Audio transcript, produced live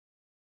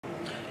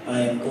I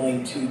am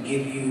going to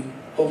give you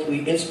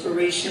hopefully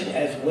inspiration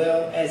as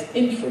well as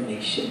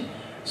information.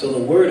 So the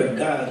Word of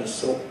God is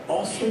so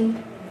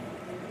awesome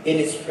in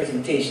its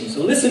presentation.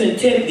 So listen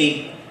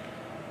intently.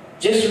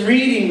 Just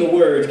reading the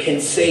Word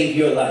can save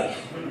your life.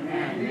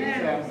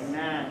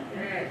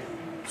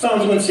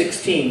 Psalms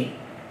 116.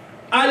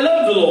 I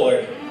love the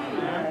Lord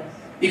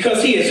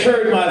because He has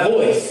heard my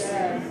voice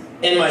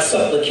and my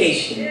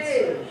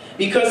supplications,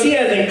 because He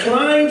has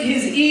inclined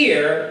His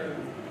ear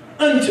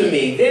unto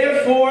me.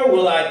 Therefore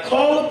will I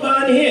call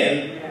upon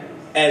Him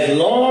as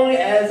long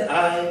as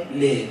I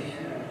live.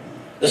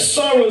 The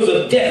sorrows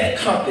of death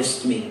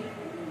compassed me,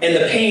 and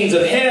the pains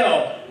of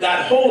hell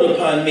got hold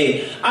upon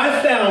me.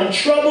 I found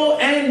trouble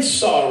and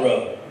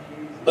sorrow,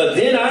 but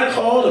then I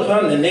called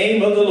upon the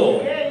name of the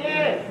Lord.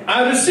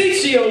 I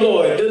beseech Thee, O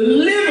Lord,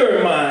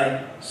 deliver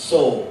my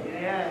soul.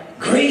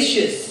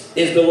 Gracious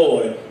is the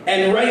Lord,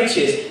 and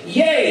righteous,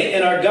 yea,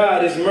 and our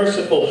God is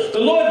merciful. The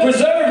Lord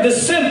preserved the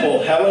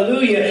simple,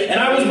 hallelujah, and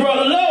I was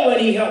brought low,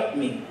 and He helped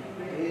me.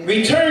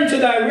 Return to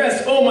thy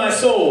rest, O my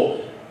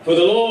soul, for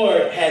the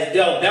Lord has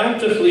dealt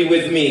bountifully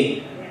with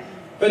me.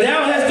 For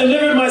thou hast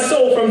delivered my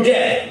soul from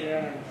death,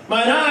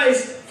 mine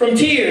eyes from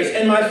tears,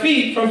 and my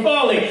feet from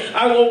falling.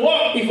 I will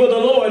walk before the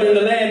Lord in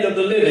the land of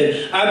the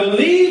living. I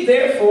believe,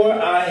 therefore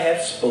I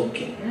have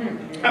spoken.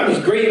 I was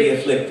greatly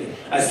afflicted.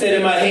 I said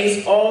in my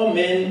haste, all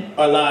men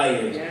are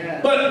liars.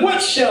 But what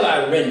shall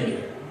I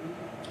render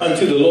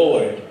unto the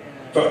Lord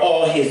for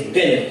all His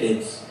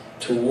benefits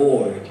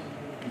toward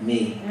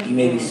me? You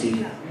may be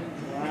seated.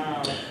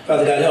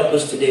 Father God, help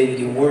us today with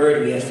your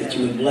word. We ask that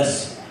you would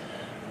bless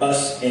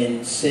us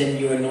and send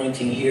your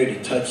anointing here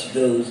to touch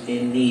those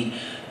in need.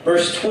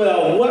 Verse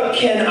 12, what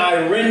can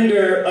I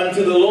render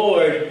unto the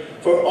Lord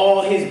for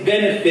all His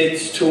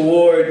benefits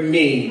toward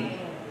me?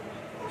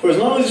 For as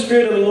long as the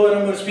Spirit of the Lord,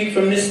 I'm going to speak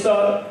from this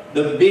thought,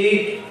 the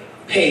big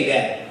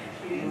payback.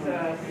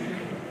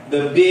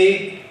 The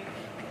big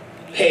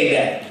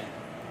payback.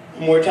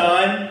 One more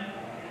time.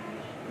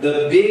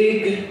 The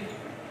big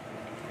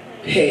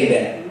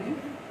payback.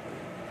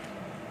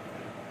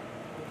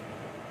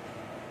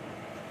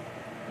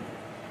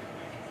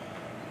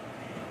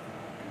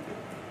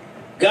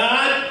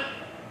 God,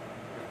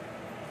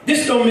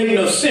 this don't make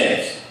no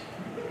sense.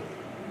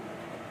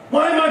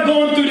 Why am I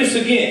going through this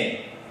again?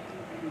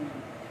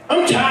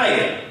 I'm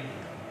tired.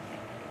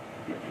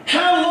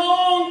 How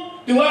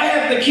long do I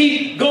have to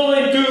keep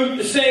going through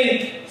the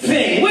same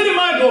thing? When am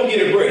I going to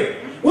get a break?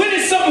 When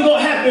is something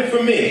going to happen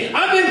for me?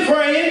 I've been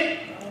praying.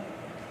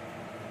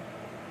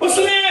 What's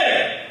the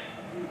matter?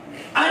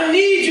 I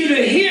need you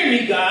to hear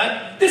me,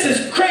 God. This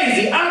is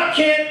crazy. I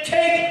can't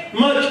take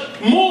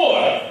much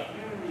more.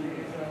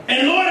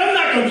 And Lord, I'm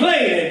not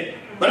complaining,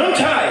 but I'm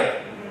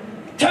tired.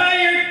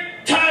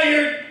 Tired,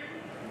 tired,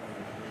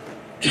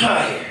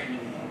 tired.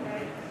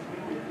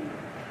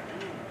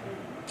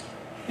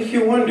 If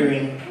you're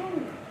wondering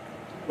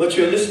what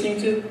you're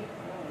listening to,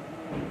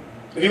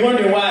 if you're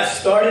wondering why I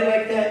started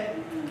like that,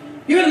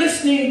 you're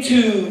listening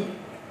to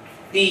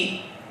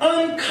the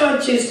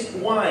unconscious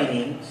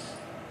whinings,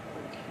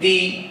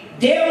 the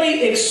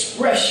daily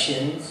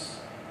expressions,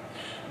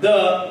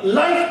 the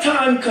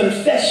lifetime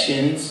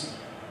confessions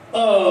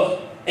of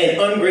an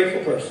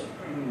ungrateful person.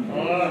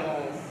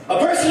 A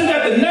person who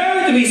got the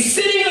nerve to be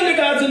sitting under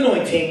God's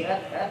anointing,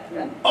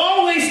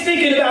 always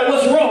thinking about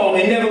what's wrong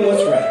and never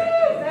what's right.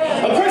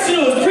 A person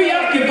who is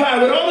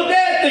preoccupied with all the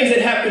bad things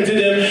that happen to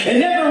them and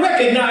never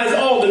recognize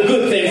all the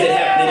good things that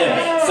happen to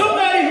them.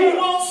 Somebody who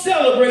won't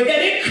celebrate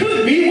that it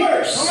could be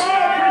worse.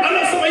 I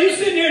know somebody, you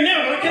sitting here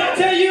now, but can I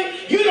tell you,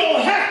 you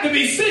don't have to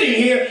be sitting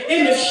here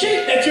in the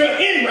shape that you're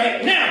in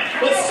right now.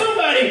 But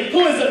somebody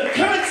who is a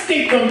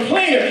constant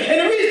complainer,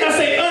 and the reason I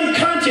say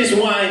unconscious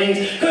whinings,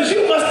 because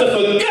you must have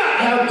forgot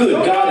how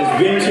good God has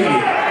been to you.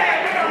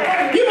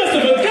 You must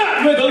have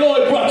forgot where the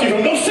Lord brought you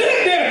from. Don't sit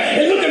up there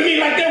and look at me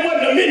like there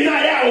wasn't a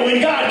midnight hour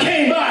when God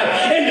came by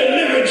and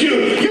delivered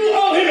you. You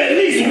owe Him at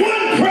least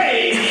one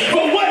praise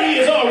for what He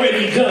has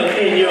already done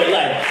in your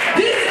life.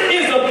 This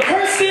is a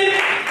person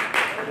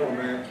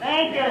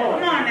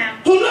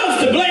who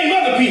loves to blame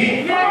other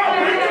people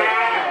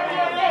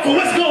for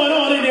what's going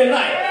on in their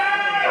life.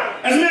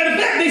 As a matter of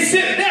fact, they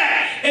sit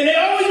back and they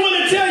always want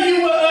to tell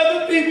you what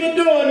other people are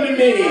doing to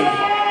me.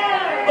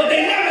 But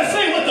they never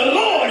say what the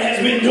Lord has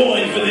been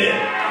doing for them.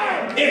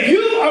 If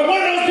you are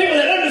one of those people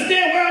that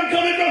understand where I'm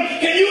coming from,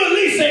 can you at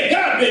least say,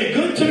 God been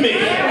good to me?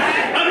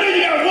 I know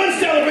you got one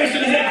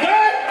celebration that said,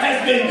 God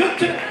has been good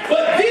to me.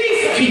 But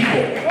these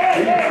people,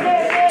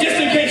 just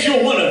in case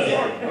you're one of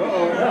them,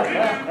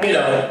 you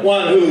know,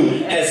 one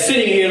who has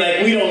sitting here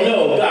like we don't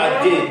know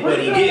God did what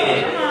He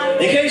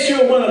did. In case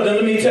you're one of them,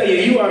 let me tell you,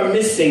 you are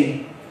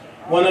missing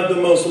one of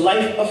the most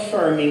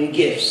life-affirming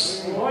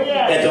gifts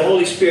that the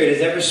Holy Spirit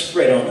has ever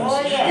spread on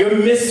us. You're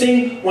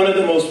missing one of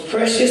the most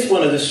precious,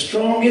 one of the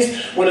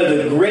strongest, one of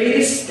the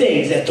greatest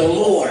things that the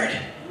Lord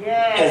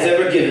has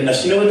ever given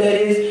us. You know what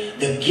that is?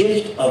 The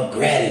gift of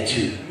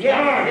gratitude.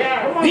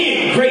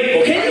 Being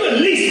grateful. Can you at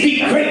least be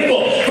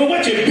grateful for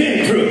what you've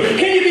been through?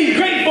 Can you be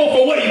grateful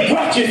for what He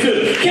brought you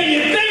through? Can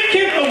you thank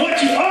Him for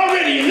what you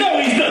already know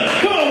He's done?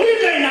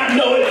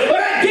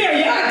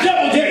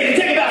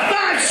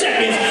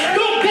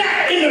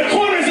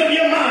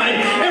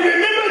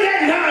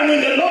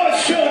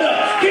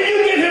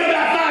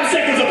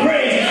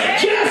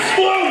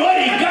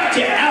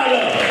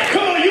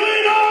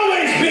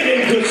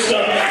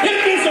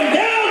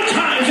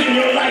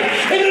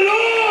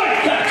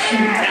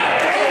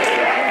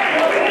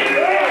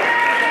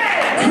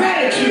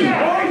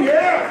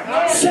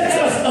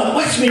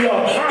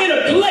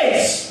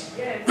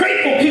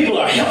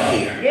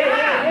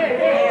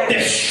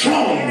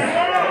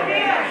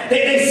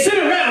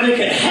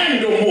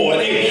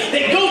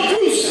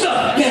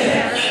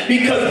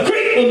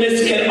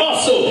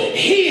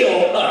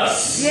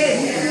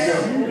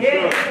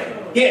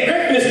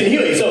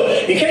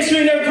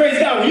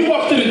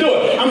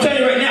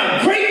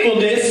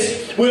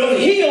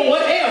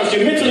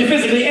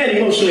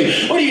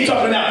 emotionally. What are you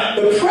talking about?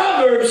 The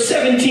Proverbs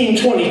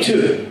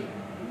 17:22.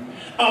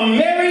 A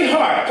merry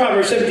heart,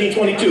 Proverbs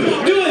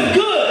 17:22, doeth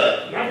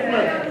good.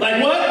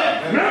 Like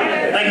what?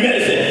 Like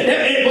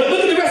medicine. But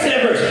look at the rest of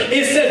that verse.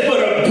 It says, but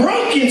a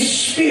broken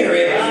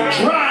spirit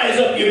dries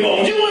up your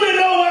bones. You want to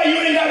know why you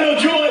ain't got no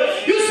joy?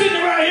 You sitting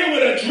around here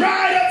with a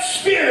dried up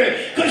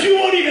spirit because you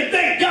won't even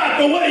thank God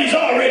for what he's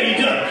already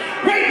done.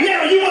 Right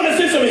now, you want to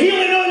send some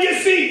healing on your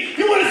seat?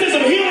 You want to send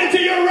some healing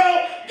to your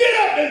row? Get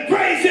up and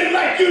praise him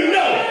like you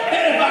know.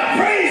 And if I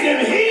praise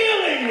him,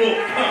 healing will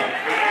come.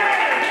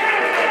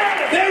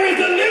 There is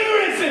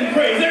deliverance in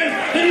praise. There is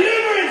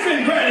deliverance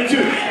in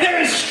gratitude.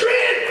 There is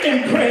strength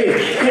in praise.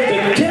 But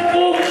the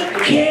devil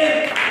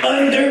can't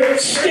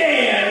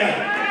understand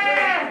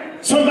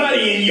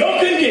somebody in your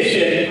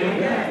condition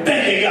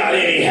thanking God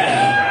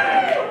anyhow.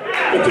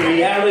 But the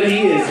reality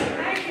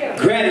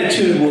is,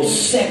 gratitude will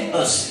set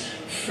us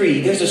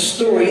free. There's a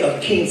story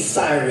of King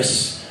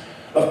Cyrus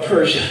of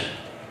Persia.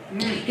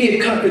 He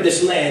had conquered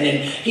this land,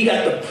 and he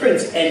got the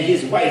prince and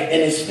his wife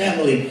and his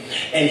family,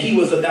 and he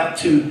was about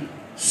to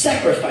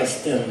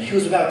sacrifice them. He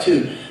was about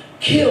to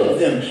kill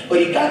them. But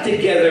he got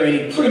together and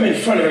he put them in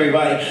front of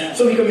everybody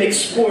so he could make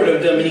sport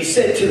of them. And he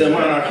said to the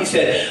monarch, he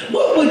said,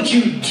 what would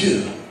you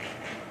do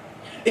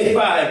if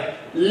I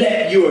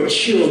let your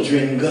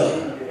children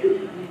go?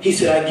 He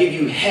said, I give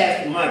you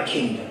half my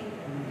kingdom.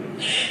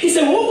 He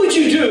said, what would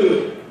you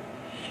do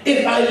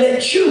if I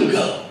let you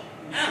go?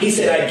 He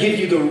said, I give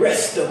you the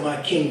rest of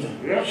my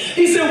kingdom.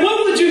 He said,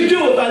 what would you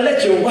do if I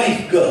let your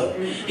wife go?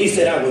 He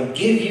said, I would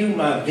give you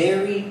my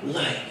very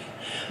life.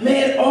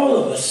 Man, all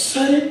of a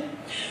sudden,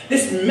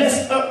 this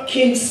messed up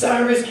King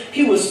Cyrus,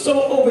 he was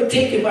so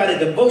overtaken by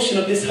the devotion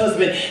of this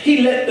husband,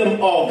 he let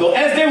them all go.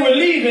 As they were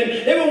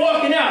leaving, they were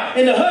walking out,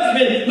 and the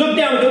husband looked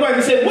down at the wife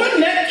and said,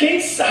 wasn't that King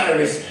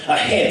Cyrus a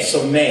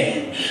handsome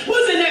man?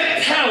 Wasn't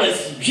that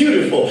palace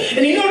beautiful?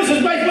 And he noticed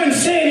his wife wasn't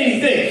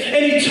saying anything,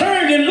 and he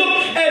turned and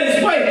looked at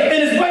his wife,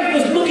 and his wife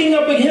was looking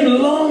up at him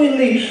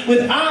longingly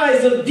with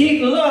eyes of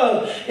deep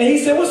love. And he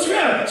said, what's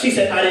wrong? She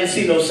said, I didn't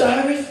see no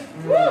Cyrus.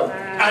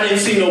 I didn't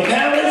see no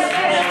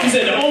palace. She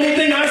said, the only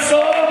thing I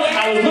saw,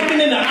 I was looking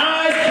in the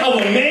eyes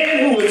of a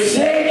man who would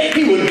say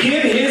he would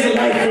give his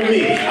life for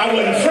me. I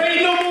wasn't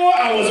afraid no more.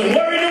 I wasn't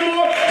worried no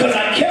more because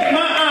I kept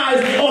my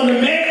eyes on the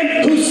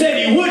man who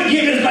said he would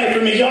give his life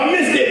for me. Y'all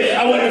missed it.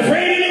 I wasn't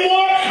afraid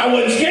anymore. I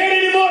wasn't scared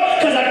anymore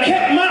because I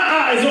kept my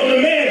eyes on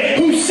the man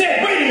who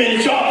said, wait a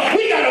minute, y'all.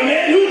 We got a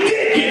man who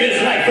did give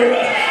his life for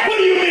us. What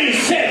do you mean,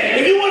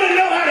 said? If you want to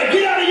know how to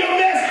get out of your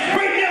mess,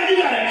 right now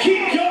you got to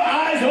keep your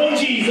eyes on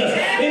Jesus.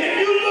 And if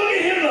you look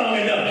at him long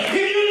enough, if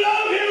you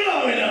love him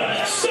long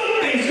enough,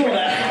 something's going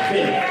to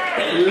happen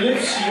that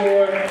lifts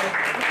your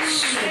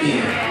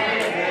spirit.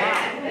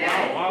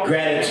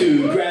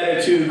 Gratitude,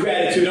 gratitude,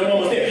 gratitude. I'm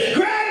almost there.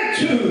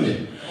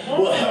 Gratitude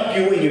will help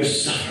you when you're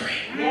suffering.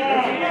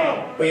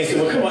 Well, you say,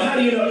 well, come on, how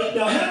do you know?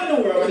 Now, how in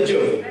the world could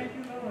Job,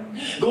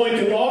 going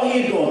through all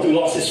he had gone through,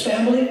 lost his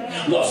family,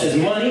 lost his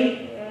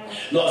money,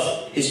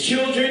 lost his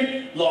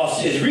children,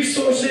 lost his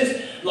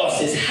resources,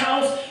 lost his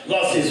house,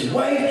 lost his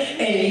wife,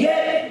 and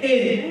yet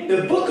in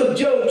the book of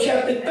Job,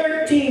 chapter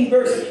 13,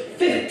 verse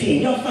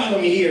 15, y'all follow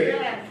me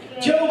here,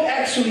 Job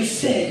actually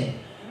said,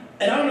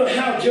 and I don't know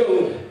how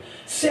Job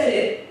said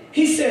it,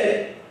 he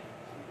said,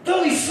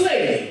 though he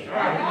slay me.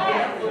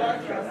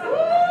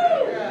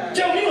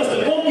 Job, you must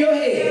have bumped your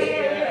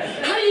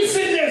head. How you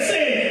sitting there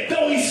saying,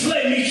 though he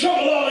slay me,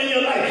 trouble all in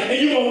your life,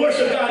 and you're going to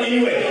worship God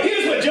anyway?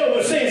 Here's what Job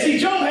was saying. See,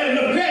 Job had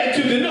enough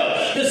gratitude to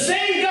know the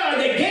same God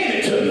that gave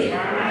it to me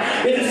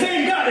is the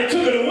same God that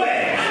took it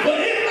away. But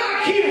if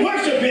I keep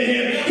worshiping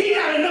him, he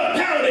got enough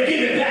power to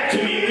give it back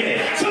to me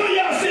again. Some of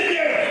y'all sitting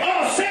there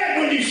all sad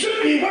when you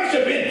should be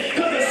worshiping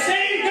because the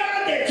same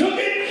God that took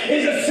it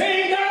is the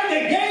same God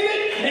that gave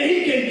it, and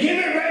he can give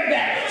it right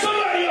back.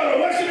 Somebody ought to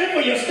worship him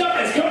for your stuff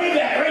that's coming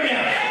back right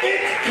now.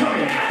 It's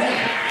coming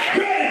back.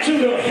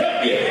 Gratitude will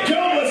help you.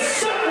 Job was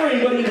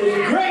suffering, but he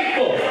was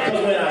grateful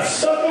because when I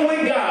suffer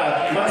with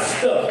God, my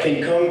stuff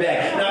can come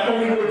back. Not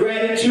only will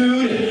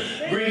gratitude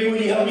bring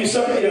when you help you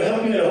suffer, it'll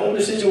help you in a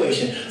hopeless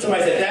situation.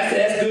 Somebody said, Pastor,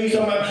 that's good.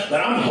 You're talking about,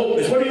 but I'm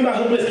hopeless. What do you mean by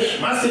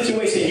hopeless? My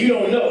situation, you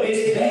don't know.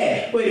 It's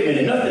bad. Wait a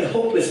minute. Nothing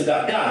hopeless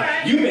about God.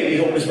 You may be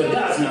hopeless, but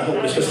God's not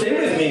hopeless. But stay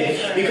with me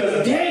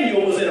because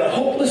Daniel was in a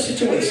hopeless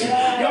situation.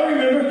 Y'all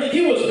remember?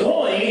 He was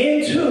going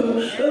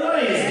into the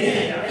lion's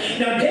den.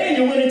 Now,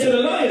 Daniel went into the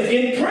lion's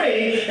den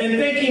praying and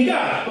thanking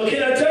God. Well,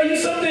 can I tell you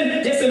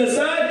something? Just an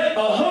aside,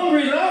 a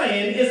hungry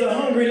lion is a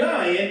hungry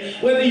lion,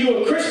 whether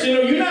you're a Christian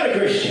or you're not a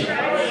Christian.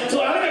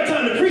 So I don't got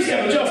time to preach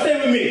that, but y'all stay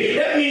with me.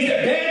 That means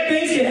that bad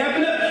things can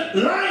happen.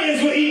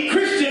 Lions will eat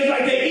Christians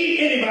like they eat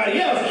anybody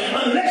else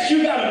unless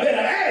you got a better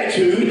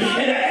attitude and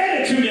an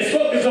attitude that's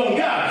focused on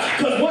God.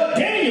 Because what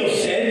Daniel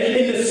said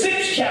in the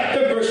 6th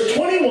chapter, verse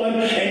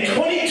 21 and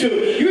 22,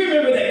 you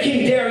remember that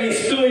King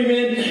Darius threw him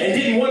in and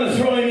didn't want to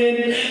throw him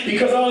in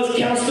because all his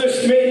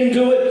counselors made him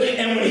do it.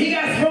 And when he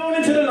got thrown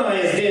into the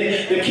lion's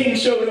den, the king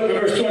showed up in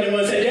verse 21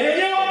 and said,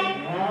 Daniel,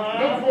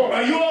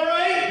 are you all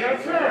right?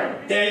 Yes,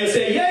 sir. Daniel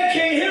said, yeah,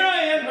 king, here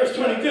I am. Verse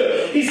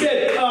 22. He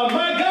said,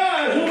 my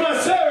God, whom I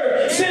serve,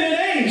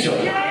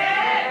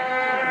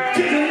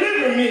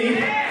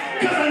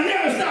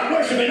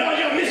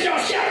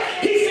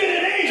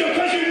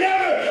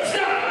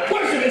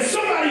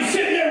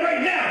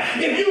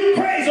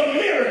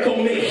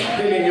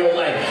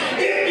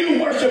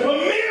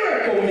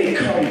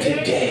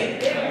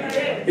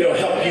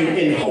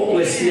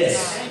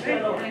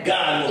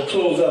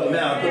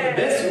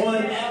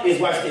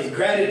 is, watch this,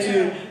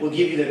 gratitude will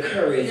give you the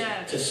courage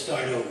to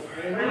start over.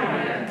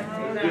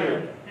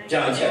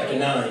 John chapter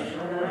 9.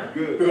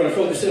 We're going to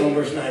focus in on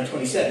verse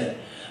 9:27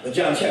 of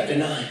John chapter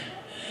 9.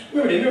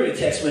 Remember the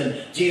text when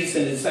Jesus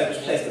and the disciples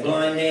passed the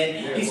blind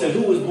man? He said,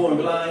 who was born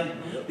blind?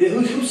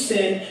 Who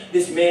sinned,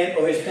 this man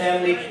or his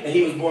family, that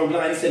he was born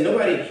blind? He said,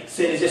 nobody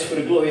sinned, it's just for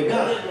the glory of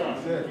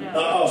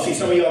God. See,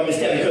 some of y'all missed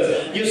that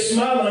because your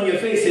smile on your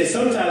face says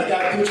sometimes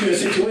God puts you in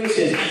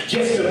situations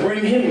just to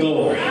bring him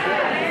glory.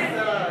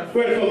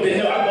 Where the folk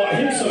didn't know, I brought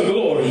him some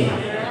glory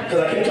because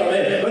I kept talking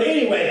about it. But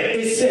anyway,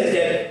 it says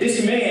that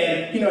this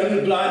man, he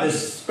was blind. The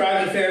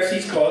scribes and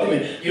Pharisees called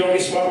him, and you don't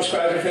get smart with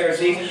scribes and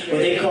Pharisees, but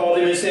they called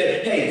him and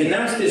said, hey,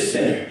 denounce this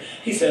sinner.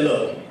 He said,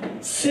 look,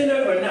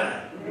 sinner or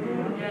not,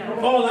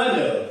 all I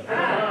know,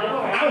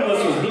 I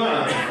once was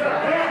blind.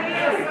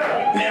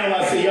 Now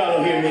I say, y'all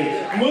don't hear me.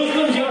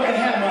 Muslims, y'all can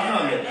have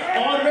Muhammad.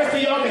 All the rest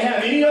of y'all can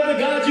have any other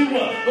God you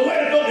want. But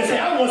where the folk they say,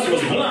 I once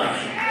was blind,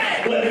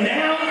 but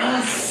now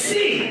I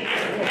see.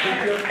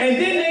 And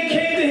then they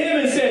came to him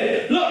and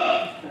said,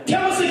 look,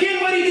 tell us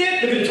again what he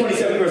did. Look at the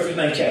 27th verse of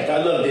the 9th chapter. I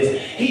love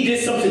this. He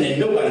did something that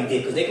nobody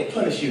did because they could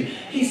punish you.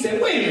 He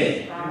said, wait a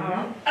minute.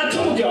 I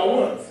told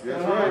y'all once.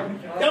 That's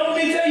right. Y'all want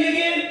me to tell you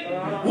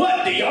again?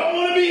 What? Do y'all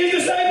want to be his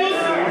disciples?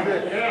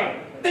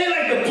 They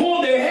like to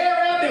pull their hair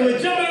out. They were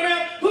jumping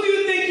around. Who do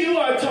you think you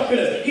are talking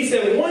to? He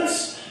said,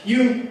 once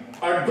you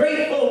are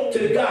grateful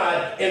to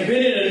God and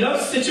been in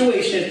enough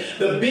situations,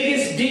 the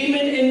biggest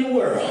demon in the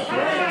world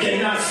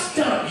cannot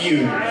stop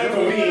you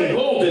from being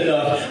bold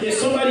enough. There's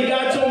somebody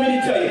God told me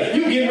to tell you,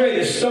 you getting ready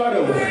to start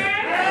over.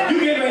 You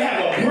getting ready to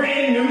have a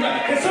brand new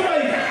life. There's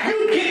somebody,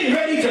 you getting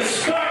ready to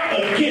start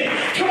again.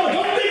 Come on,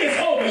 don't think it's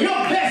over.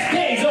 Your best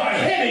days are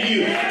ahead of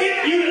you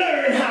if you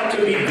learn how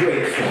to be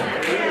grateful.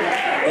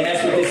 And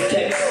that's what this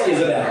text is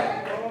about.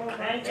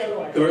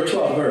 The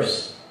 12th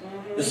verse,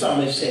 the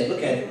psalmist said,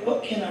 look at it.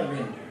 What can I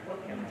render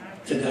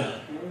to God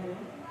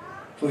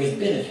for his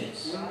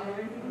benefits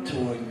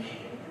toward me?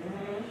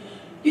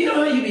 You know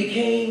how you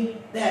became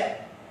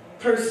that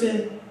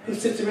person who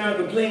sits around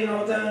complaining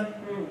all the time?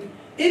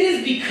 It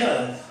is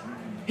because,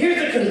 here's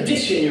the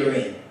condition you're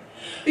in.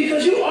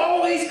 Because you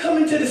always come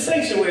into the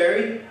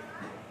sanctuary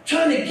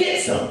trying to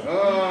get something.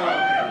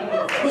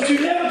 But you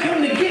never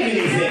come to give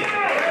anything.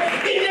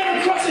 It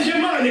never crosses your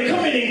mind to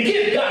come in and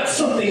give God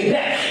something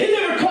back. It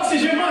never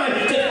crosses your mind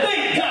to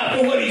thank God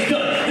for what he's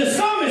done. The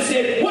psalmist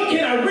said, what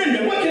can I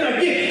render? What can I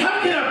give?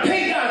 How can I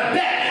pay God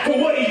back for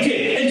what he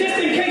did? And just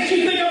in case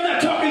you think I'm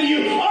not talking to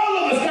you, all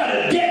of us got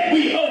a debt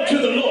we owe to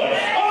the Lord.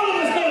 All of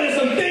us know there's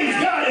some things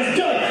God has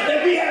done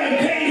that we haven't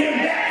paid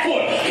him back for.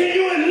 Can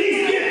you at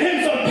least give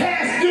him some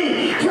past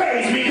due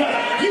praise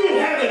because you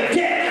have a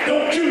debt?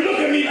 Don't you look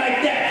at me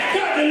like that.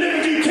 God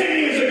delivered you 10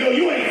 years ago.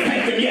 You ain't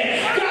thanked him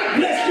yet. God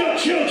bless your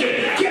children.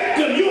 Kept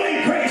them. You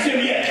ain't praised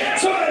him yet.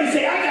 Somebody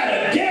say, I got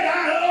a debt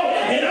I owe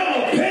and I'm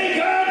going to pay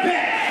God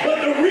back.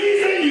 But the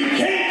reason you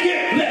can't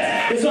get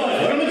blessed is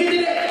always, what I'm going to get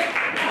to that?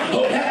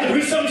 Oh, I have to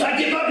reach something so I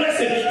get my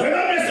blessing. Where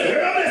my blessing?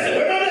 Where my blessing?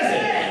 Where my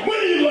blessing? When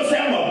are you going to say,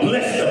 I'm going to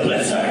bless the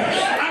blesser?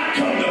 I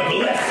come to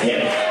bless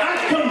him. I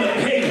come to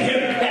pay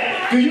him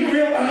back. Do you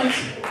realize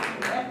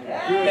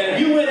that if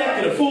you went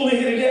after the fool in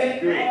here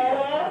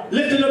today,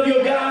 lifting up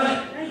your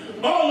God,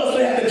 all of us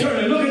would have to turn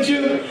and look at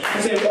you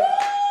and say, woo!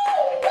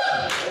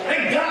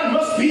 That God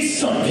must be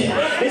something. Is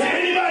there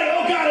anybody,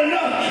 oh God,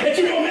 enough that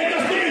you don't make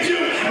us look at you?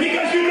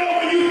 Because you know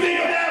when you think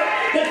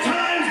about the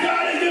times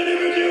God has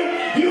delivered you,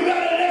 you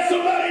got to let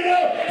somebody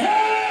know,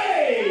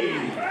 hey!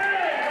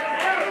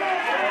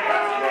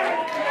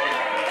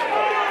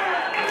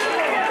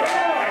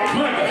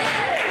 My God.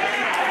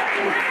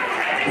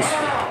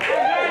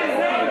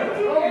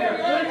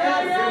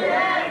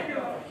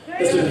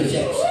 Let's look at the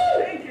text.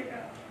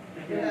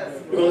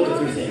 We're going to look at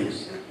three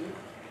things.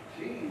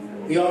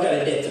 We all got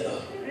a debt to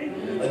owe,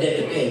 a debt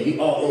to pay. We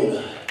all owe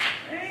God.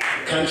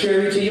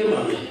 Contrary to your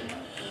mind,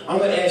 I'm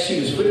going to ask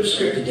you to flip the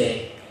script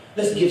today.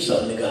 Let's give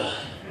something to God.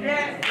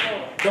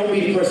 Don't be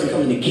the person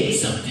coming to get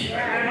something.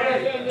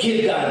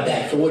 Give God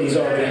back for what he's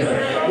already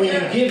done. When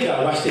you give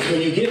God, watch this,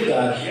 when you give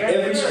God,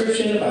 every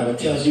scripture in the Bible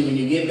tells you when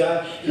you give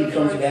God, he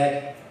comes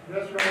back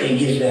and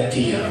gives back to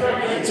you.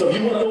 So if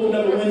you want to open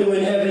up a window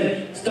in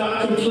heaven,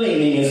 stop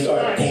complaining and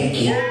start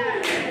thanking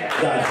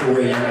God for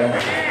where you are.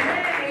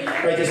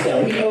 Write this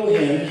down. We owe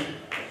him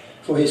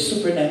for his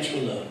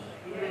supernatural love.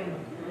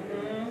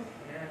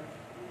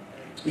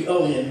 We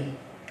owe him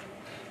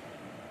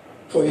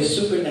for his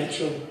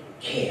supernatural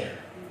care.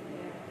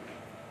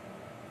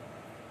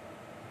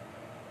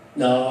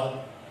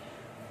 No,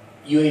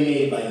 you ain't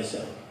made it by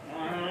yourself.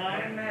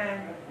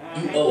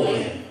 You owe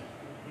him.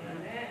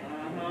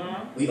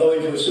 We owe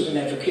him for his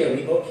supernatural care.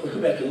 We owe him for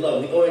supernatural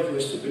love. We owe him for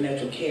his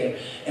supernatural care.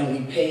 And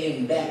we pay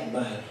him back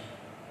by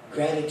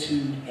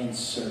gratitude and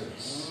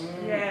service.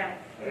 Yeah.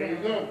 There you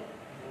go.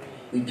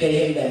 We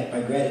pay him back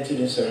by gratitude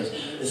and service.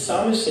 The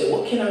psalmist said,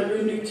 what can I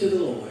render to the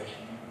Lord?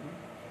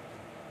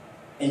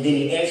 And then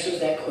he answers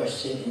that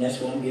question, and that's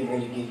what I'm getting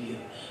ready to give you.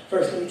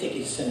 First, let me take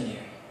you to seminary.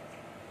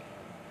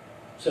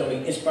 So we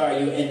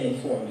inspire you and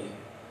inform you.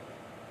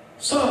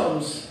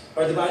 Psalms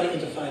are divided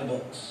into 5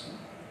 books.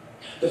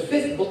 The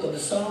 5th book of the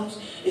Psalms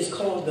is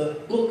called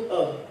the book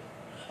of,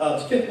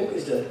 the 5th book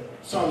is the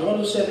Psalms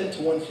 107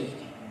 to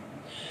 150.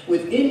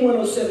 Within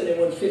 107 and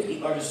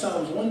 150 are the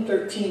Psalms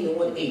 113 to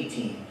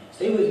 118.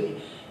 Stay with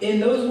me.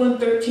 In those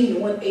 113 to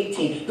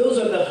 118, those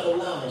are the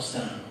halal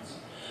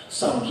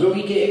Psalms, where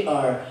we get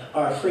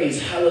our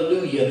phrase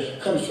hallelujah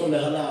comes from the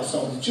halal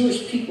Psalms. The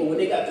Jewish people, when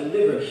they got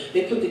delivered,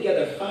 they put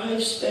together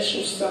 5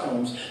 special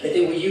Psalms that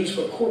they would use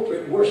for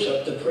corporate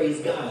worship to praise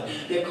God.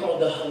 They're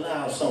called the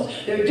halal Psalms.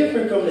 They're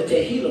different from the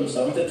Tehillim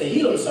Psalms. The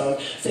Tehillim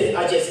Psalms say,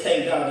 I just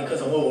thank God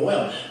because I'm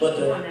overwhelmed. But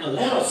the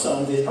halal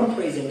Psalms is, I'm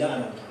praising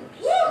God on purpose.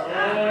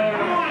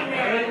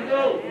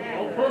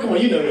 Come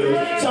on, you know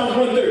those. Psalms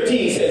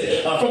 113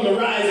 says, from the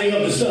rising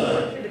of the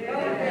sun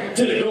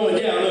to the going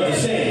down of the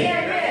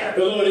same,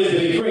 the Lord is to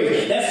be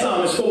praised. That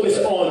psalm is focused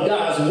on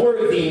God's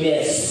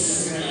worthiness.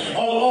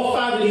 All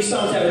 5 of these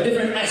psalms have a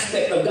different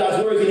aspect of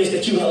God's worthiness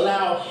that you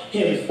allow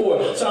him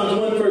for. Psalms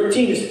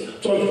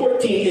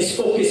 114 is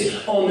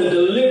focused on the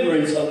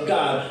deliverance of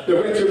God, the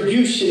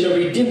retribution, the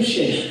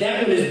redemption.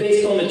 That one is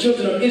based on the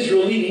children of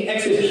Israel leaving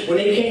Exodus. When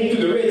they came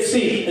through the Red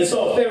Sea and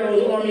saw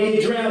Pharaoh's army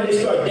get drowned, they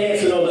start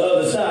dancing on the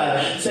other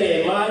side,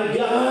 saying, my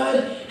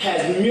God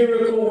has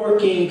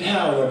miracle-working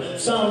power.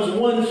 Psalms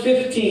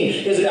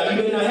 115 is about,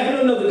 you may not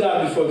have another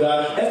God before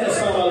God. That's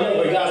that psalm I love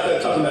where God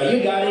starts talking about,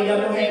 your God ain't got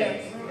no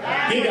hands.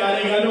 Your God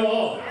ain't got no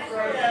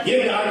arms.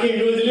 Your God can't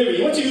do a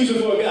delivery. What you using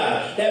for a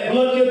God? That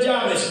blunt your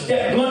job,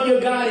 that blunt your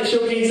God that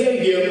sure can't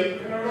save you.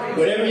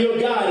 Whatever your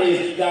God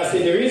is, God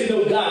said, there is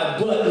no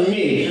God but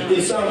me.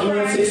 Then Psalms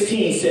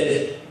 116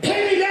 says,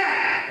 pay me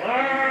back.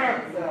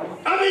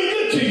 I've been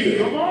good to you.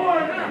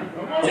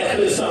 That's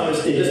what the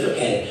psalmist did. Let's look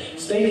at it.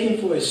 Thank him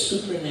for his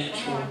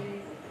supernatural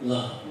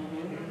love.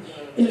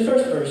 In the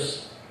first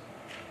verse,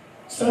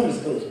 the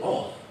psalmist goes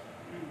off.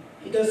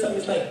 He does something,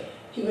 it's like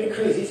he went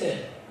crazy. He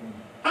said,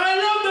 I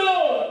love the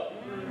Lord.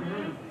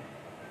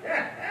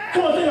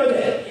 Come on, think about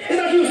that. It's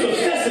like he was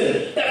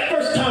obsessive. That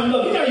first time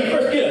love. You know how you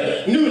first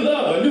get a new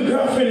love, a new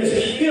girlfriend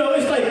is, you know,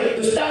 it's like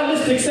the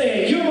stylistic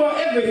saying, you are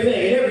everything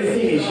and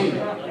everything is you.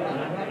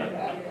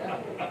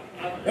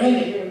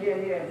 Right?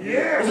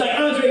 It's like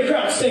Andre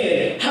Crouch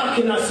saying, how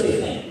can I say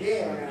thanks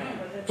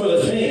for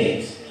the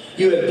things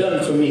you have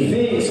done for me,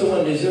 things so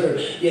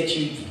undeserved, yet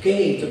you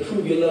gave to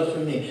prove your love for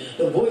me.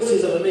 The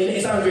voices of a man,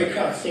 it's Andre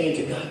Crouch singing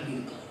to God be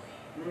the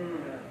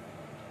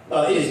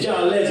glory. It is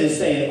John Legend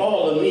saying,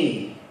 all of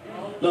me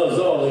loves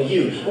all of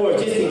you. Or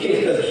just in case,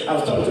 because I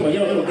was talking to my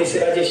young people, they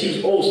said I just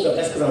use old stuff.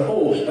 That's because I'm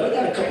old. But I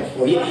got a couple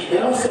for you. And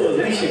also is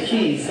Alicia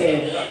Keys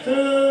saying,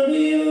 some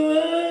you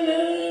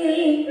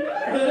wondering,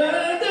 but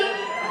I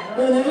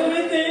don't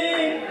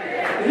everything.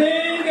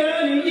 Thank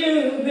God in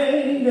you,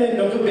 baby.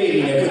 Don't put baby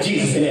in there, put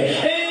Jesus in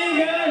there.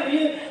 Thank God in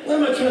you. What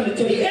am I trying to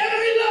tell you?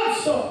 Every love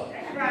song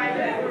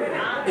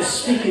is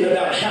speaking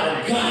about how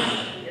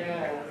God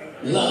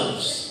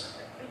loves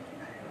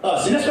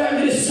us. And that's why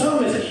I this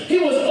psalmist, he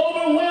was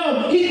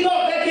overwhelmed. He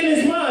thought back in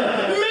his mind,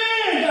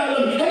 man, God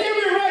loves me. Have you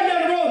ever been riding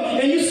down the road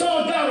and you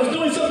saw God was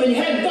doing something you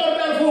hadn't thought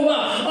about it for a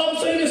while? All of a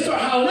sudden you just start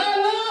howling, I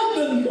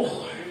love the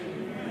Lord.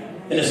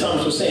 And the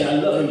psalmist was saying, I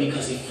love him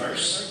because he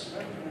first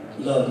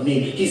loved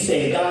me. He's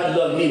saying, God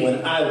loved me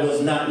when I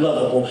was not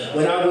lovable,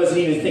 when I wasn't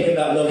even thinking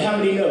about love. How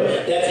many know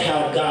that's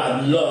how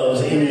God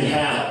loves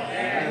anyhow?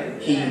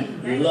 He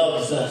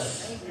loves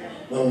us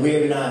when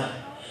we're not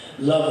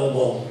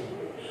lovable.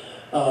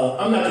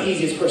 I'm not the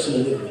easiest person to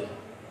live with.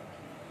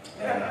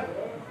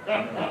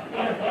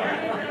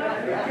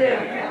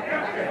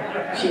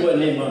 She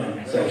wasn't in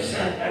mine. So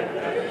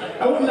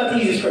I'm not the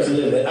easiest person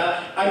to live with.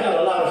 I got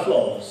a lot of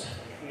flaws.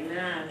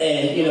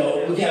 And, you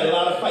know, we've had a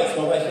lot of fights,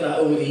 my wife and I,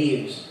 over the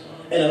years.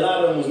 And a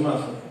lot of them was my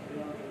fault.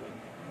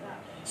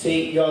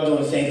 See, y'all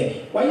doing the same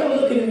thing. Why y'all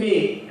looking at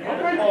me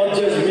all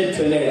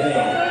judgmental and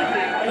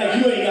everything? Like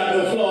you ain't got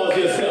no flaws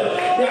yourself.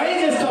 Now, I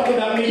ain't just talking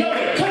about me. Y'all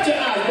can cut your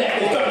eyes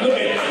back and start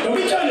looking. Don't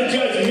be trying to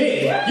judge me.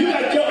 You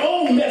got your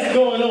own mess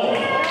going on.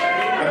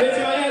 I bet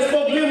you my ass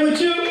folk live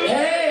with you.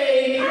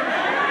 Hey!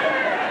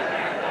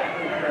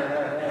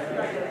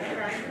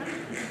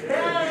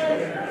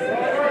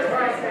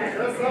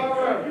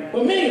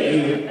 But many of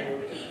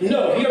you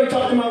know, if you ever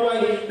talk to my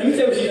wife, let me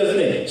tell you what she does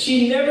today.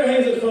 She never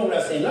hangs up the phone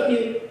without saying, love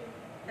you.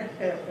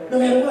 No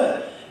matter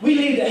what. We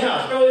leave the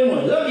house early in the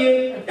morning. Love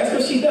you. That's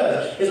what she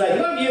does. It's like,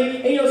 love you.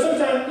 And you know,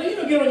 sometimes, you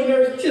know, get on your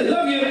nerves. She says,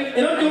 love you.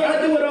 And I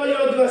do what all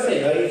y'all do. I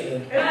say, love you.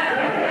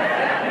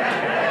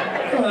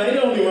 Come on, you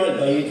don't be running,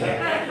 love you.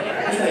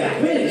 It's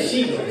like, when is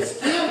she going to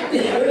stop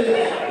it?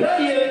 Love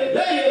you.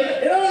 Love you.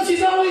 And that's what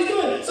she's always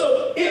doing.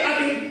 So,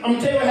 I'm going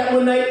to tell you what happened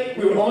one night.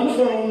 We were on the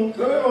phone.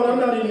 Oh, I'm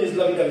not in this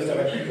lovey-dovey stuff.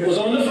 Right? We was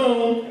on the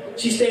phone.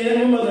 She's staying at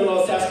her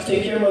mother-in-law's house to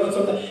take care of mother or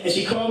something. And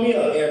she called me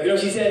up. You know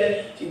what she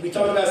said? We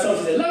talked about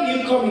something. She said, love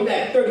you. Call me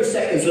back 30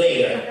 seconds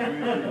later.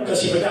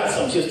 Because she forgot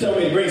something. She was telling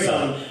me to bring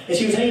something. And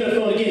she was hanging up the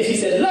phone again. She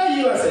said, love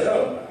you. I said,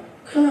 oh,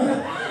 come on.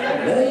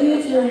 Love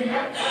you too.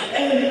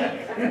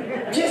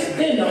 And just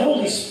then the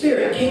Holy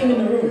Spirit came in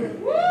the room.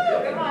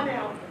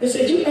 And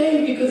said, you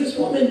angry because this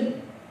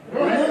woman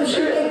loves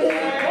you like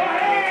that?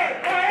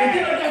 And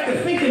then I got to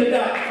thinking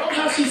about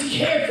how she's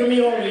cared for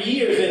me over the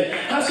years and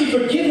how she's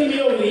forgiven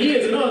me over the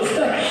years and all this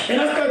stuff. And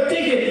I started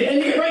thinking,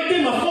 and right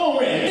then my phone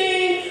rang.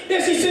 Ding!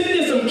 There she sent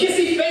me some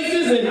kissy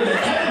faces and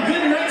have a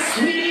good night,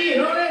 sweetie,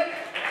 and all that.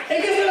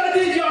 And guess what I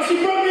did, y'all?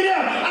 She broke me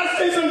down. I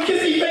sent some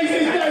kissy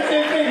faces. I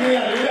said, thank me. I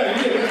love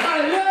you.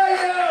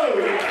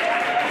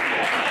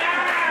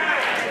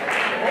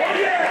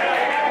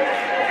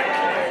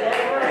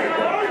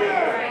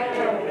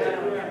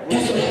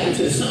 That's what happened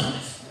to the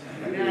psalmist.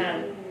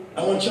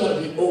 I want y'all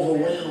to be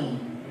overwhelmed.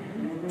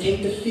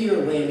 Take the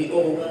fear away and be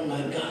overwhelmed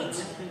by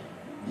God's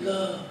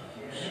love.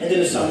 And then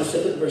the psalmist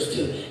said, look at verse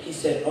 2. He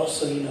said,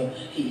 also, you know,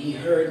 he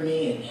heard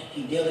me and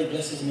he daily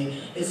blesses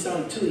me. In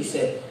Psalm 2, he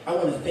said, I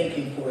want to thank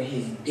him for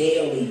his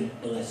daily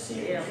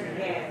blessings.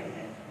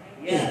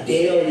 His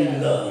daily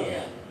love.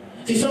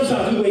 See,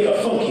 sometimes we wake up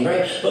funky,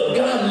 right? But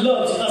God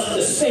loves us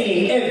the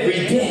same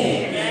every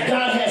day.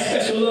 God has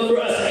special love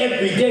for us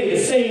every day,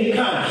 the same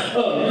kind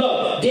of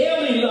love.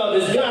 Daily love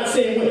is God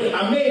saying,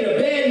 I made a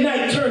bad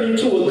night turn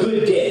into a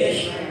good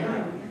day.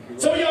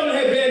 Some of y'all have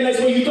had bad nights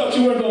where you thought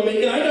you weren't going to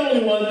make it. I ain't the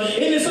only one.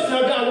 Isn't it something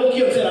how God woke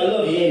you up and said, I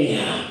love you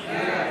anyhow?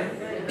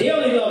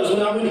 Daily love is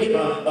when I went to get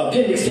my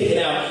appendix taken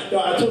out.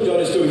 I told y'all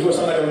this story before,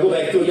 so I'm not going to go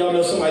back through it. Y'all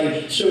know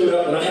somebody showed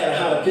up and I had a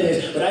hot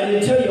appendix. But I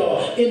didn't tell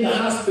y'all, in the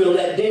hospital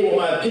that day when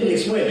my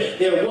appendix went,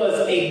 there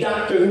was a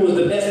doctor who was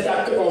the best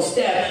doctor on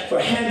staff for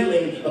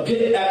handling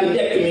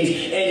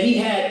appendectomies. And he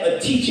had a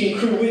teaching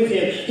crew with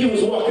him. He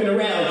was walking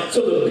around.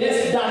 So the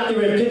best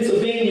doctor in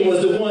Pennsylvania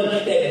was the one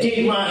that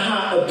did my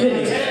hot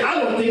appendix.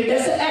 I don't think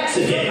that's an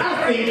accident.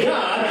 I think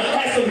God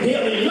had some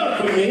daily love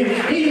for me.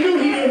 He knew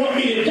he didn't want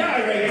me to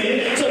die right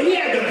then. So he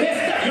had the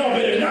best doctor. Y'all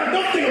better not.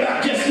 Don't think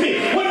about just me.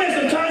 Wasn't there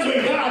some times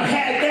when God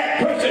had that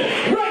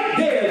person right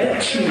there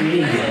that you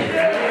needed?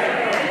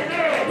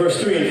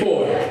 Verse 3 and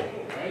 4.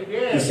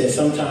 He said,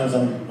 sometimes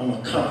I'm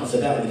accomplice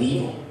of outward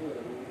evil.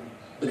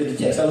 Look at the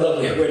text. I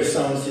love where the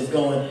psalmist is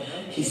going.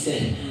 He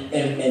said,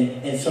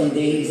 and some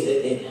days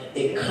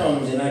it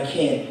comes and I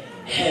can't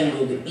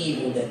handle the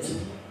evil that's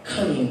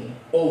coming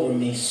over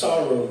me,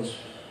 sorrows.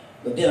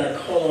 But then I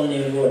call on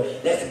the Lord.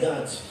 That's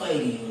God's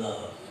fighting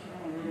love.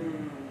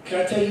 Can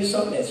I tell you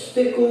something? As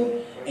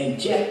fickle and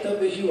jacked up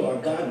as you are,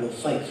 God will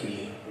fight for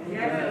you.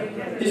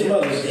 This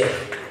Mother's Day.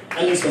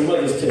 I need some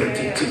mothers to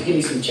give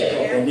me some check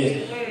off on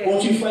this.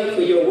 Won't you fight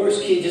for your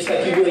worst kid just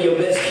like you will your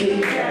best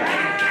kid?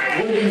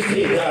 What do you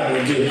think God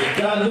will do?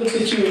 God looks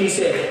at you and he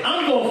said,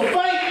 I'm going to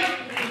fight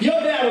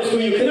your battles for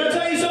you. Can I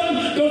tell you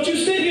something? Don't you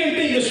sit here and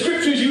think the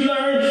scriptures you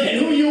learned and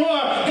who you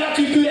are got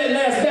you through that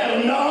last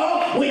battle.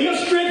 No, when your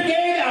strength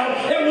gave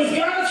out, that was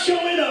God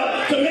showing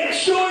up to make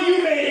sure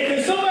you made it.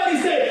 Can somebody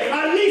say,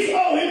 I at least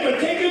owe him for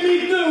taking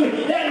me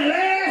through that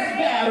last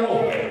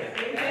battle?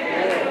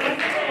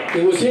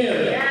 It was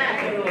him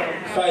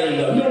fighting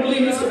love. You don't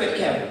believe me? Let's go back to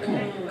Calvary. Come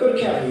on. Go to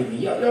Calvary with me.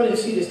 Y'all didn't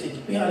see this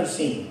behind the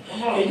scene.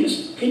 Can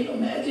you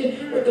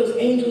imagine what those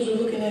angels were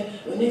looking at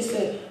when they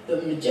said, the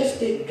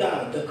majestic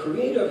God, the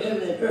creator of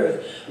heaven and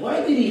earth,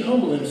 why did he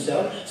humble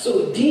himself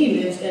so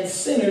demons and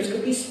sinners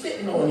could be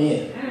spitting on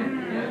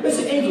him?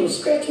 Listen, angels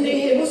scratching their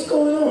head. What's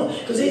going on?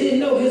 Because they didn't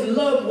know his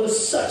love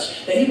was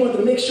such that he wanted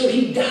to make sure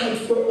he died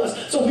for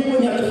us so we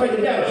wouldn't have to fight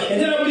the battle.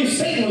 And then I believe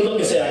Satan was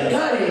looking and said, I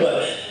got him,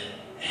 but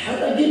how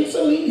did I get him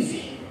so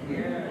easy?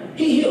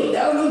 He healed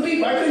thousands of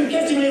people. I couldn't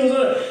catch him when he was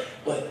on it.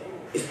 But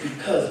it's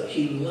because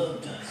he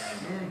loved us.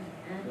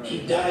 He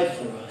died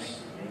for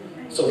us.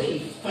 So he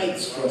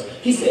fights for us.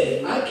 He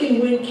said, if I can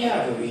win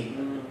Calvary,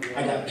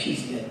 I got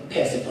peace that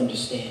passeth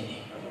understanding.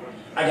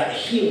 I got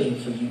healing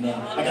for you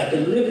now. I got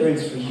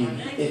deliverance for you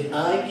if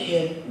I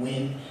can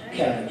win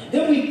Calvary.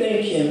 Then we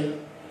thank him.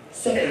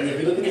 Secondly,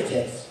 if you look at the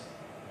text,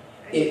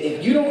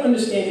 if you don't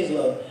understand his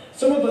love,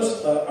 some of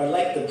us are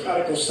like the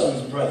prodigal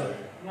son's brother.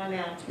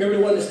 Remember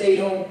the one that stayed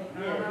home?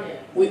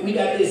 We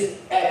got this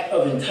act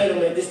of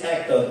entitlement, this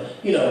act of,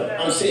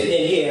 I'm sitting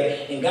in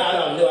here and God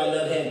ought to know I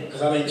love him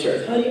because I'm in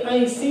church. Honey, I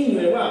ain't seen you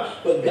in a while.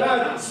 But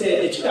God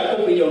said that you got to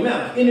open your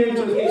mouth. Enter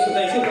into his gates with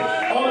thanksgiving.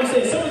 All I'm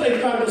saying, someone's like the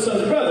prodigal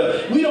son's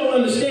brother. We don't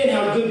understand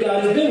how good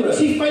God has been with us.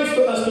 He fights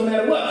for us no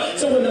matter what.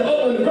 So when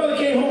the brother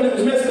came home and it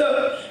was messed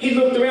up, he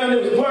looked around,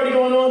 there was a party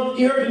going on.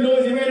 He heard the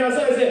noise, he ran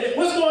outside and said,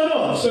 what's going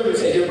on? The servant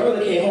said, your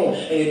brother came home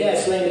and your dad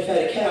slain the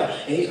fatted cow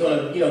and he's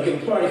going to,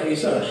 give a party for your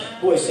son.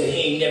 Boy said,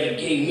 he ain't never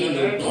gave me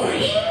no party.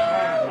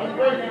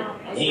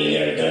 He ain't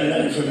never done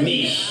nothing for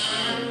me.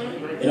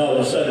 And all of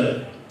a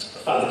sudden,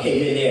 father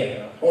came in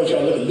there. I want y'all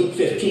to look at Luke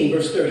 15,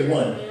 verse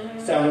 31.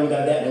 Sound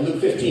got that one.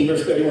 Luke 15,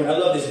 verse 31. I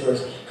love this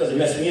verse because it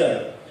messed me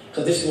up.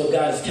 Because this is what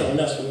God is telling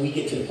us when we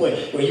get to the point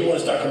where you want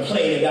to start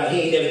complaining about he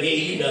ain't never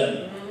gave you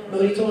nothing.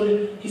 But he told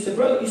him, he said,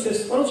 brother, he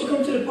says, why don't you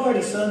come to the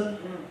party, son?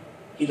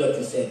 He looked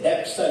and said,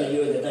 that son of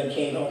yours that done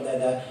came home,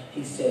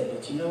 he said,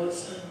 but you know what,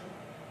 son?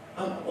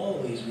 I'm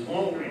always with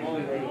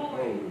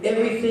you.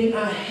 Everything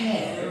I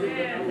have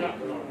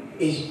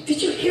is,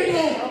 did you hear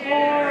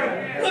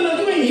that?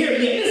 No, you ain't hear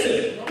it yet.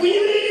 Listen, when you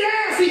didn't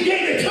ask, he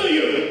gave it to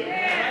you.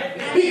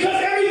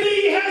 Because everything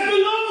he has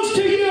belongs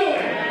to you.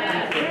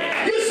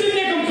 You're sitting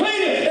there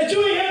complaining that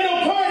you ain't had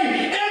no party.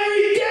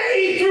 Every day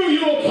he threw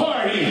you a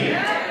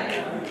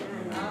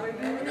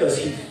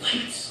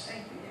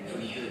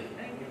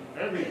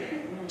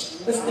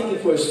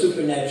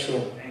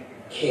supernatural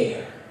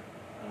care.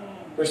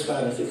 Verse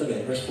 5 and 6, look at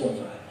it, verse 4 and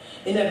 5.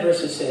 In that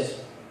verse it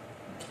says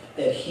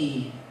that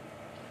he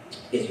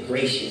is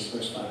gracious,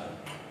 verse 5,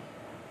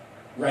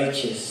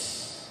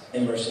 righteous,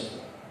 and merciful.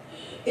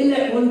 In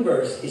that one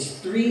verse is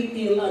 3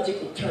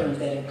 theological terms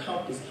that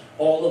encompass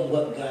all of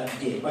what God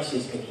did. Watch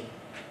this, Cookie.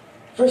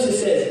 First it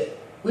says,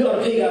 we ought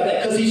to pay God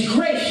back because he's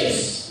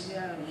gracious.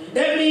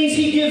 That means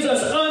he gives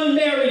us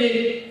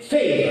unmerited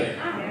favor.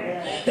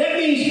 That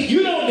means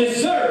you don't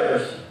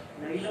deserve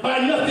by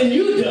nothing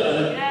you've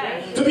done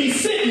to be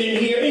sitting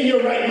in here in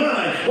your right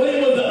mind. But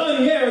it was the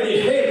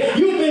unmerited favor.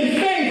 You've been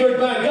favored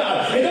by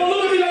God. And don't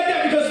look at me like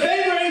that because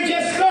favor ain't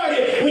just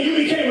started when you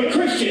became a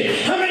Christian.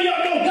 How many of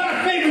y'all know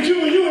God favored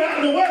you when you were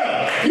out in the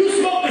world? You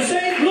smoked the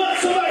same blunt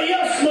somebody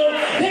else smoked.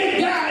 They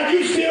died,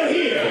 you still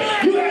here.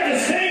 You had the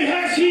same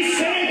hashish,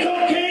 same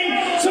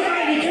cocaine.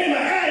 Somebody became an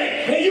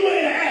addict and you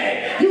ain't an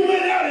addict. You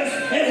went out and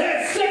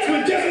had sex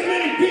with just as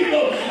many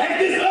people as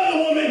this other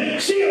woman.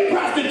 She a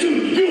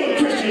prostitute. You a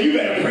Christian. You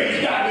better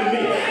praise God with me.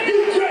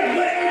 You drank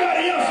what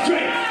everybody else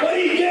drank, but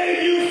he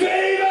gave you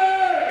favor.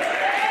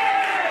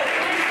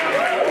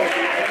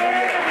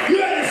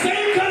 You had the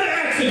same kind of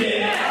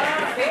accident.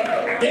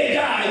 They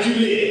died, you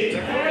lived.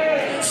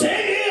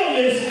 Same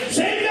illness,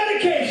 same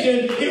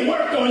medication. It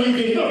worked on you.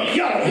 Didn't know.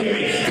 Y'all don't hear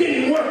me.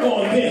 Didn't work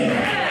on them.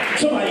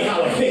 Somebody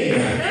holler favor.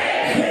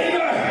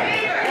 Favor.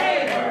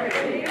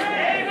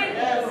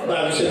 The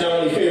Bible said not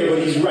only favor,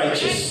 but he's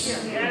righteous.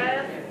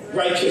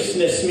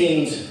 Righteousness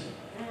means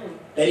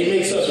that he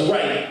makes us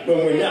right when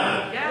we're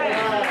not.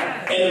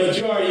 And the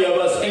majority of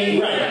us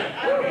ain't right.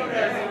 All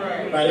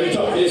right, let me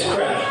talk to this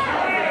crowd.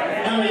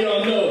 How many of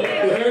y'all know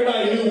if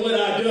everybody knew what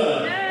I've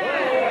done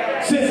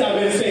since I've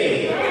been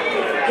saved?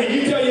 Can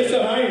you tell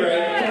yourself I ain't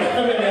right?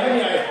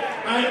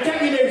 I tell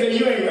you neighbors that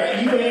you ain't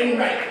right. You ain't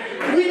right.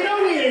 We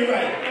know we ain't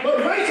right.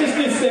 But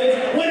righteousness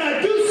says when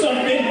I do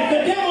something,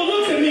 the devil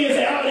looks at me and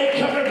says, oh, they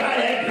covered by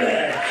that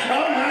blood.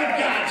 Oh my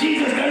God,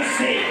 Jesus done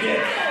saved them.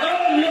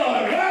 Oh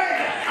Lord, what?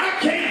 I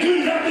can't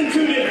do nothing to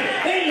them.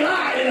 They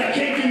lied and I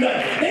can't do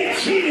nothing. They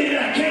cheated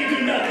and I can't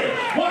do nothing.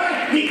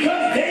 Why?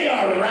 Because they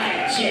are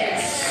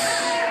righteous.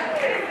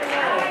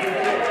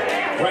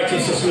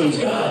 Righteousness means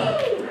God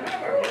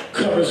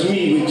covers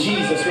me with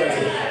Jesus'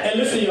 righteousness. And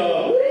listen,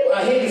 y'all,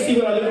 I hate to see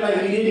what I look like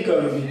if he didn't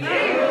cover me.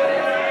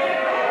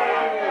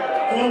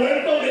 Come on, let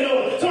the folks know.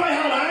 Somebody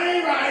holler, I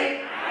ain't right.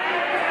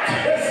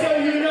 Just so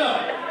you know.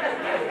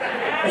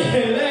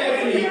 And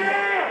lastly,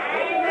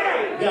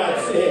 God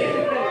said,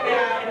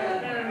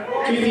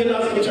 in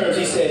theological terms,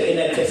 he said, in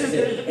that text, he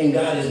said, and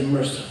God is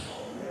merciful.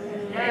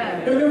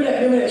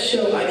 Remember that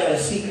show, I Got a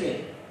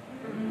Secret?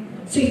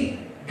 See,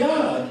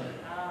 God,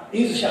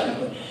 here's a shouting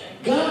point.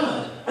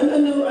 God, I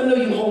know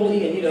you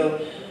holy and, you know,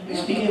 you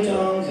speak in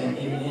tongues and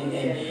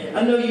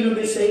I know you've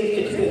been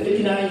saved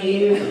 59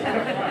 years.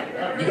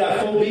 You got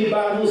 4 big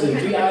Bibles and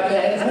 3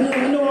 iPads. I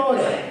know all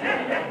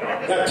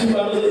that. Got 2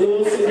 bottles of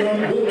oil sitting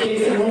on the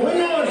bookcase and I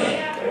know all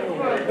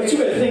that. But you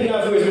better thank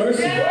God for his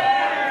mercy.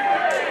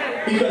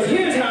 Because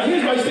here's why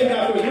you thank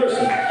God for his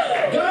mercy.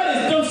 God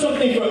has done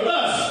something for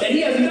us that he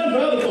hasn't done for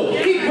other folks.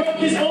 He broke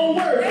his own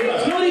word for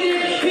us. You know what he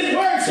did? His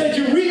word said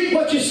you reap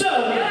what you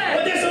sow.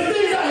 But there's some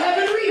things I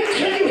haven't reaped.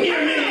 Can you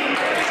hear me?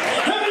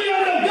 How many of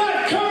y'all know God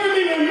covered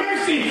me with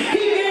mercy?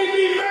 He gave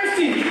me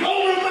mercy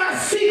over my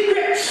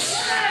secrets.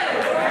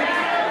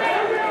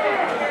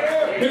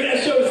 Remember that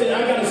show that said, I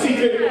got a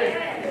secret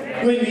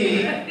when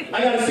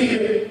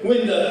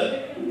the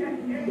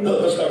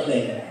what's our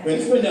name?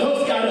 When the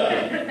host got up.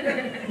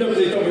 No,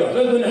 they told me off.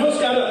 When the host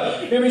got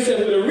up, remember he said,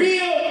 "With a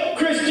real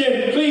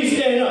Christian, please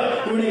stand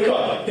up." When they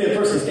called, then the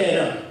person stand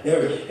up.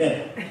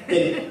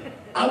 Then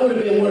I would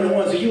have been one of the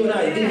ones that you and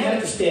I didn't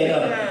have to stand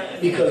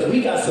up because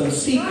we got some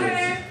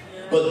secrets,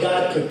 but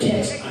God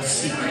protects our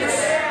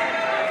secrets.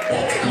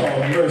 That's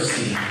called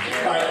mercy.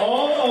 All right,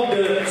 all of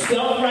the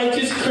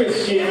self-righteous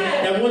Christians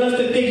that want us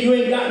to think you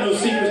ain't got no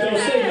secrets, don't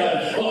say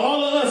nothing. But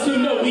all of us who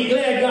know we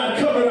glad God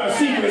covered our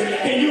secrets,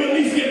 can you at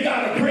least give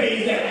God a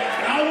praise that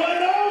I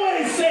wasn't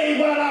always saved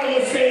while I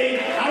was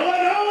saved. I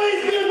wasn't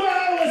always good while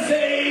I was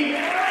saved.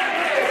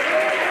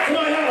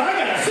 Somebody holler, I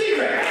got a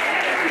secret.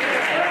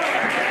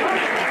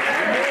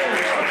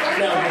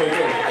 Now,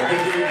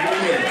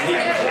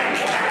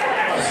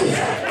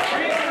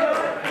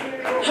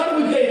 how do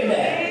we pay him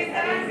back?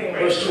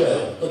 Verse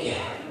 12, look at it.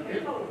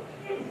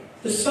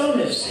 The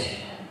psalmist said,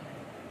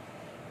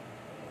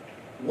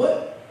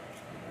 what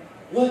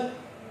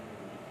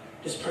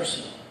is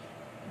personal?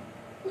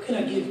 What can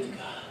I give to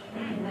God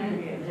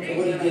for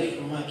what he did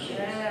for my kids?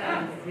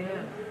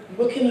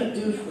 What can I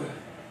do for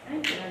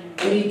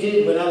what he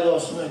did when I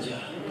lost my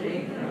job?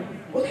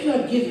 What can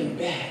I give him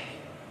back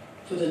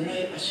for the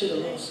night I should have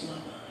lost my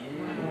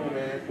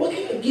mind? What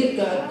can I give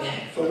God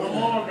back for when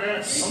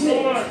I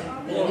slipped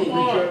and I didn't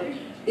regret?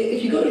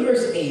 If you go to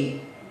verse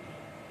 8,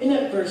 in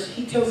that verse,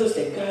 he tells us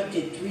that God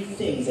did 3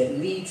 things that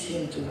leads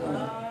him to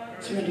one.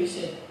 Surrender, he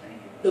said,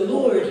 the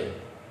Lord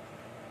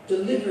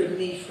delivered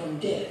me from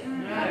death.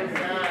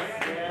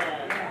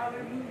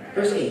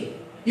 Verse 8,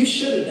 you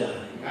should have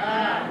died.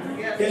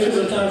 There's been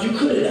some times you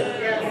could have died.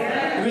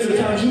 There's been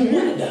some times you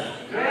would have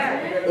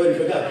died. But he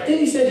forgot. Then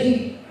he said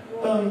he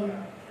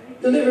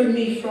delivered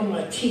me from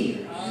my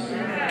tears.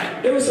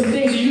 There were some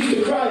things you used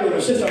to cry over.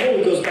 Since the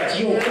Holy Ghost back,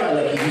 you don't cry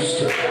like you used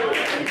to.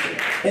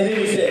 And then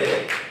he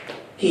said,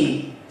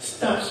 he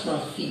stops my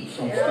feet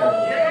from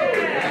falling.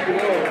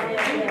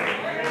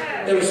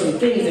 There were some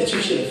things that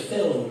you should have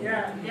fell over.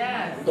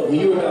 But when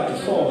you were about to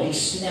fall, he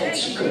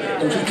snatched you.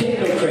 Don't you take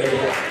no credit.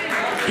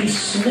 He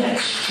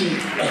snatched you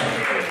up.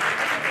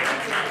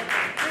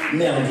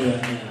 Now, now.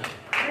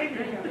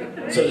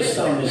 So the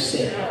psalmist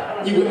said,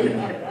 you with me?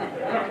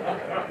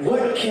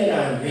 What can I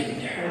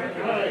render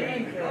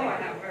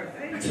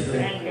to the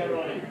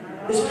Lord?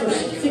 This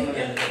person, think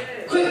about it.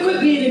 Quit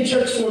being in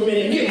church for a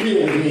minute and get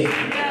real with me.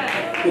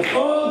 With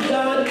all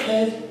God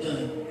has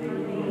done,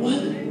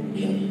 what can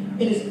he?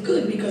 And it's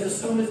good because the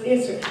psalmist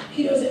answered,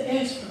 he doesn't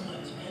ask for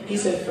much. He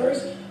said,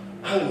 first,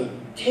 I will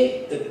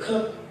take the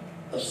cup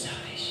of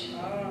salvation.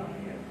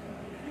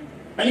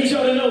 I need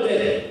y'all to know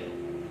that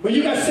when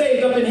you got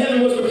saved, up in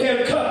heaven was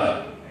prepared a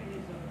cup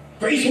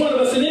for each one of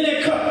us, and in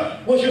that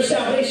cup was your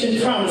salvation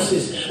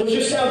promises, was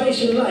your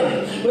salvation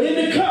life. But in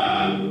the cup,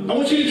 I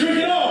want you to drink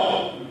it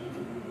all.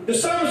 The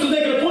psalmist was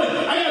making a point.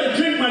 I got to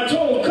drink my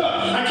total cup.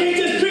 I can't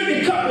just drink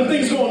the cup when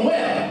things going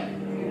well.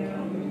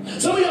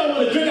 Some of y'all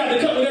want to drink out the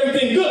cup when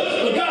everything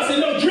good, but God said,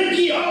 no, drink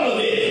ye all of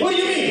it. What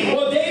do you mean?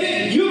 Well,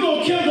 David, you're going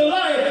to kill the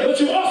lion, but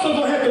you also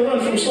going to have to run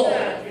from Saul.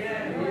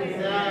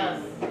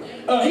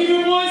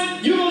 Hebrew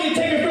boys, you're going to get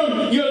taken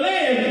from your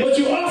land, but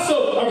you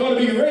also are going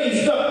to be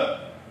raised up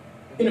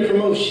in a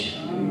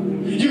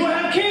promotion. You're going to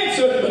have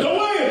cancer, but don't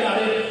worry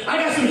about it. I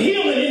got some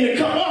healing in the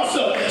cup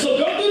also. So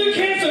go through the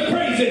cancer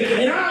praising,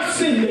 and I'll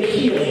send the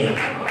healing.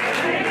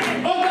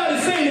 All God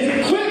is saying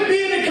is, quit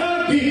being the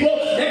kind of people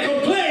that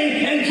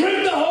complain and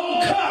drink the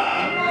whole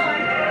cup.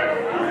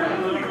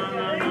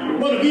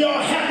 Want to be all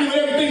happy when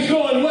everything's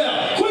going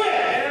well.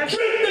 Quit!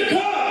 Drink the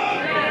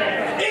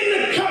cup! In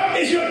the cup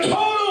is your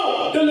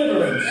total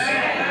deliverance.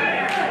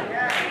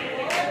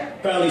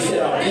 Finally said,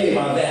 I'll pay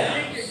my vows.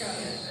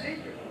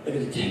 Look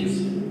at the text.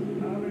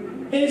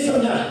 And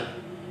sometimes,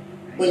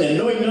 when the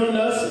anointing on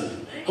us,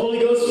 and Holy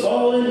Ghost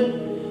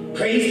falling,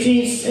 praise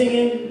team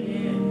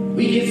singing,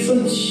 we get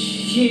some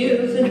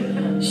cheers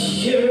and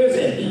shivers,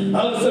 and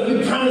all of a sudden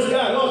we promise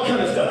God all kind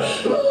of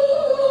stuff. Ooh, Lord,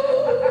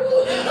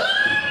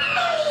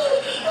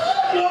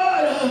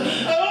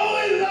 I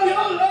always love you,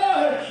 oh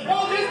Lord.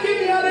 Oh, just keep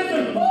me out of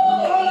this. Oh,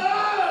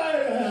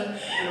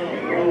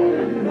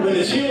 Lord. When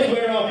the shields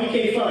wear off, we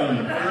can't find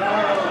you.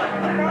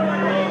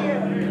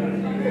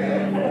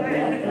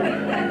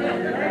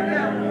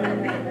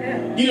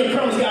 You done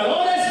promised God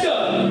all that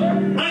stuff.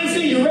 I ain't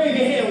seen you raise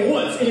your hand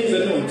once in his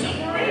anointing.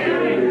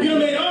 You done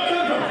made all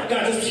kinds of promises.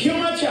 God, just heal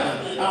my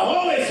child. I'll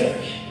always help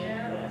you.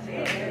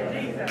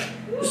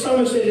 The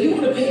psalmist said, you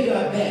want to pay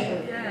God back,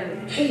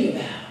 pay your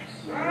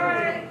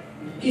vows.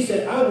 He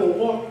said, I will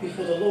walk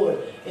before the Lord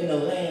in the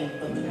land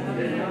of the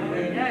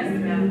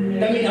living.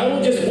 That means I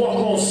won't just walk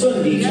on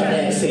Sunday trying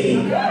to act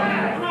saved.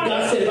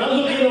 God said, if I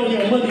look in on you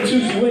on Monday,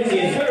 Tuesday, Wednesday,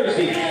 and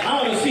Thursday, I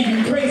ought to see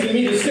you praising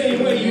me the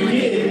same way you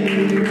did.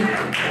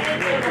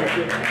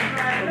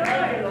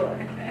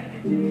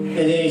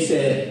 And then he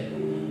said,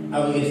 I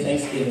will give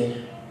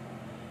thanksgiving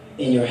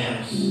in your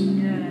house.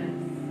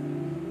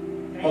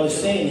 All he's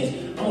saying is,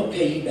 I'm going to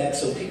pay you back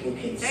so people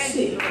can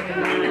see. I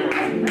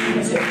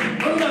said,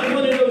 I'm not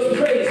one of those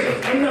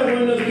praisers. I'm not one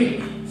of those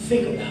people.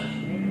 Think about it.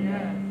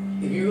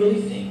 If you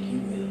really think, you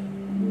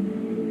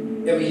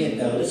will. Every head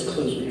bowed. Let's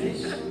close with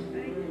this.